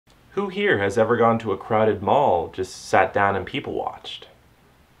Who here has ever gone to a crowded mall, just sat down and people watched?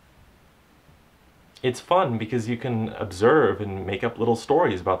 It's fun because you can observe and make up little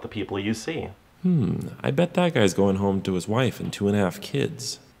stories about the people you see. I bet that guy's going home to his wife and 2.5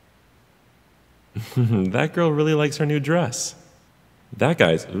 kids. That girl really likes her new dress. That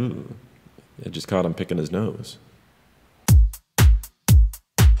guy's, I just caught him picking his nose.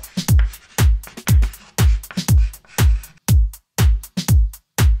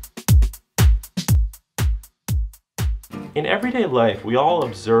 In everyday life, we all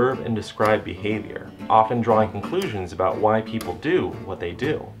observe and describe behavior, often drawing conclusions about why people do what they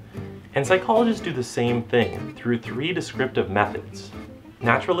do. And psychologists do the same thing through 3 descriptive methods: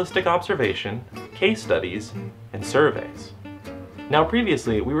 naturalistic observation, case studies, and surveys. Now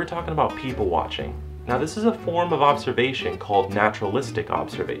previously, we were talking about people watching. Now this is a form of observation called naturalistic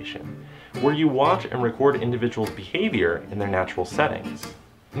observation, where you watch and record individuals' behavior in their natural settings.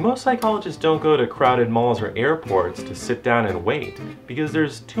 Most psychologists don't go to crowded malls or airports to sit down and wait because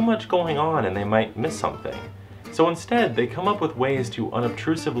there's too much going on and they might miss something. So instead, they come up with ways to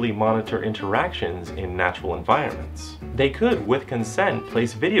unobtrusively monitor interactions in natural environments. They could, with consent,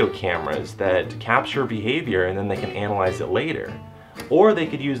 place video cameras that capture behavior and then they can analyze it later. Or they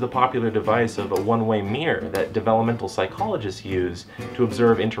could use the popular device of a one-way mirror that developmental psychologists use to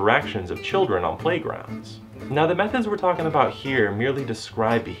observe interactions of children on playgrounds. Now the methods we're talking about here merely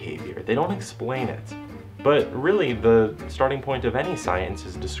describe behavior, they don't explain it. But really, the starting point of any science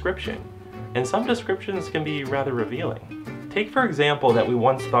is description, and some descriptions can be rather revealing. Take for example that we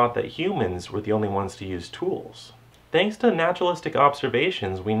once thought that humans were the only ones to use tools. Thanks to naturalistic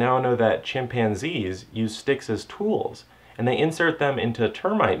observations, we now know that chimpanzees use sticks as tools, and they insert them into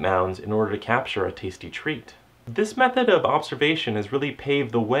termite mounds in order to capture a tasty treat. This method of observation has really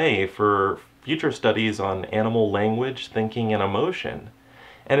paved the way for future studies on animal language, thinking, and emotion.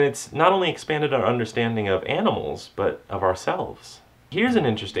 And it's not only expanded our understanding of animals, but of ourselves. Here's an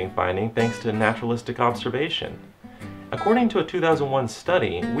interesting finding thanks to naturalistic observation. According to a 2001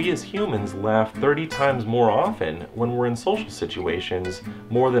 study, we as humans laugh 30 times more often when we're in social situations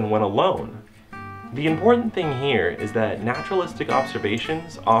more than when alone. The important thing here is that naturalistic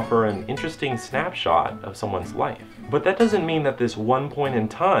observations offer an interesting snapshot of someone's life. But that doesn't mean that this one point in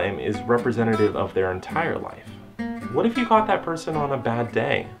time is representative of their entire life. What if you caught that person on a bad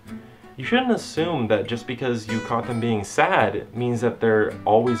day? You shouldn't assume that just because you caught them being sad means that they're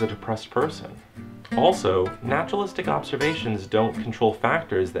always a depressed person. Also, naturalistic observations don't control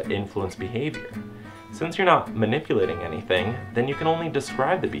factors that influence behavior. Since you're not manipulating anything, then you can only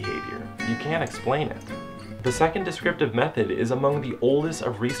describe the behavior. You can't explain it. The second descriptive method is among the oldest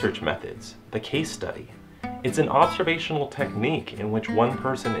of research methods, the case study. It's an observational technique in which one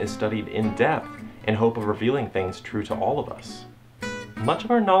person is studied in depth in hope of revealing things true to all of us. Much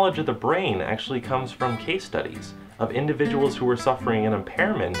of our knowledge of the brain actually comes from case studies of individuals who were suffering an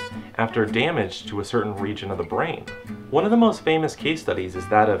impairment after damage to a certain region of the brain. One of the most famous case studies is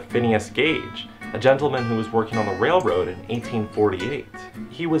that of Phineas Gage, a gentleman who was working on the railroad in 1848.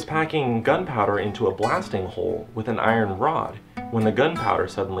 He was packing gunpowder into a blasting hole with an iron rod when the gunpowder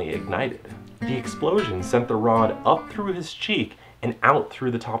suddenly ignited. The explosion sent the rod up through his cheek and out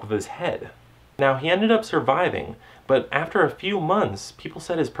through the top of his head. Now he ended up surviving, but after a few months, people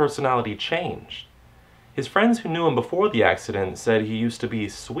said his personality changed. His friends who knew him before the accident said he used to be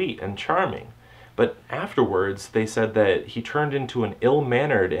sweet and charming, but afterwards they said that he turned into an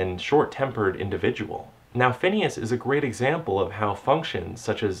ill-mannered and short-tempered individual. Now Phineas is a great example of how functions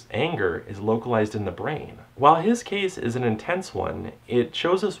such as anger is localized in the brain. While his case is an intense one, it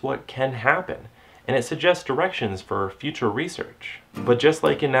shows us what can happen, and it suggests directions for future research. But just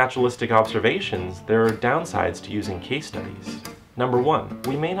like in naturalistic observations, there are downsides to using case studies. Number 1,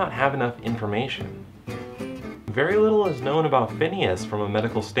 we may not have enough information. Very little is known about Phineas from a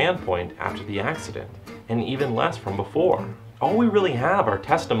medical standpoint after the accident, and even less from before. All we really have are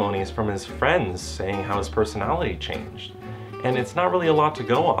testimonies from his friends saying how his personality changed. And it's not really a lot to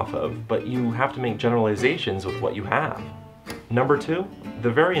go off of, but you have to make generalizations with what you have. Number 2,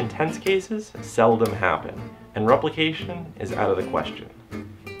 the very intense cases seldom happen, and replication is out of the question.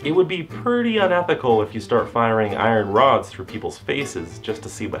 It would be pretty unethical if you start firing iron rods through people's faces just to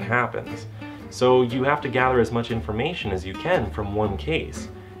see what happens. So you have to gather as much information as you can from one case,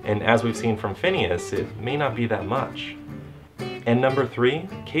 and as we've seen from Phineas, it may not be that much. And number 3,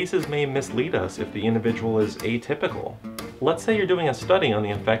 cases may mislead us if the individual is atypical. Let's say you're doing a study on the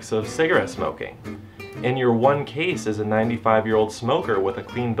effects of cigarette smoking, and your one case is a 95-year-old smoker with a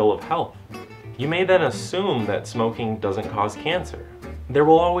clean bill of health. You may then assume that smoking doesn't cause cancer. There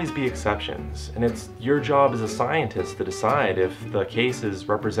will always be exceptions, and it's your job as a scientist to decide if the case is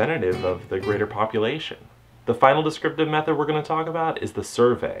representative of the greater population. The final descriptive method we're going to talk about is the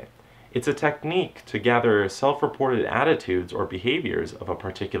survey. It's a technique to gather self-reported attitudes or behaviors of a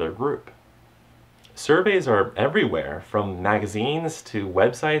particular group. Surveys are everywhere, from magazines to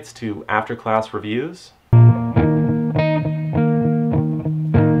websites to after-class reviews.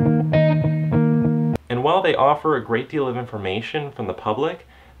 And while they offer a great deal of information from the public,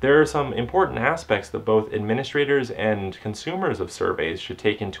 there are some important aspects that both administrators and consumers of surveys should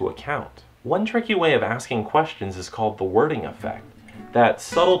take into account. One tricky way of asking questions is called the wording effect. That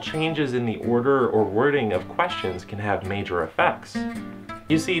subtle changes in the order or wording of questions can have major effects.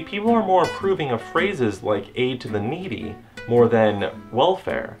 You see, people are more approving of phrases like aid to the needy more than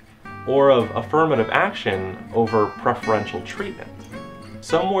welfare, or of affirmative action over preferential treatment.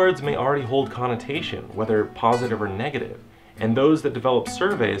 Some words may already hold connotation, whether positive or negative, and those that develop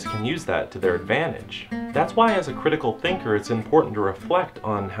surveys can use that to their advantage. That's why as a critical thinker it's important to reflect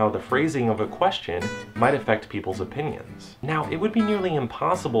on how the phrasing of a question might affect people's opinions. Now, it would be nearly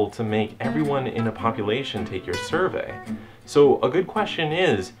impossible to make everyone in a population take your survey. So a good question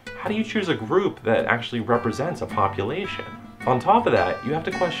is, how do you choose a group that actually represents a population? On top of that, you have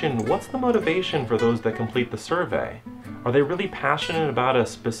to question, what's the motivation for those that complete the survey? Are they really passionate about a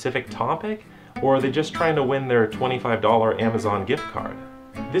specific topic, or are they just trying to win their $25 Amazon gift card?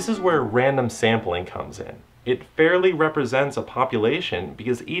 This is where random sampling comes in. It fairly represents a population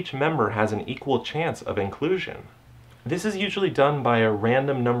because each member has an equal chance of inclusion. This is usually done by a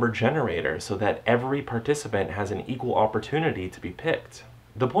random number generator so that every participant has an equal opportunity to be picked.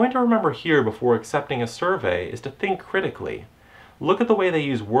 The point to remember here before accepting a survey is to think critically. Look at the way they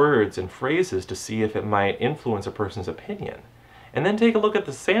use words and phrases to see if it might influence a person's opinion, and then take a look at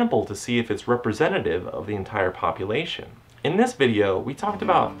the sample to see if it's representative of the entire population. In this video, we talked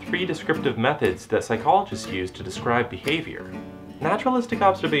about 3 descriptive methods that psychologists use to describe behavior. Naturalistic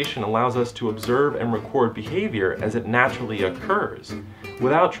observation allows us to observe and record behavior as it naturally occurs,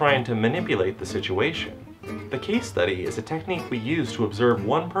 without trying to manipulate the situation. The case study is a technique we use to observe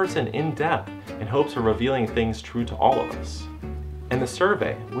one person in depth in hopes of revealing things true to all of us. And the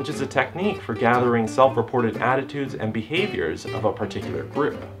survey, which is a technique for gathering self-reported attitudes and behaviors of a particular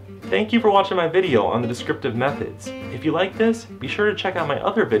group. Thank you for watching my video on the descriptive methods. If you like this, be sure to check out my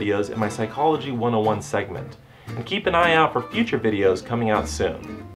other videos in my Psychology 101 segment, and keep an eye out for future videos coming out soon.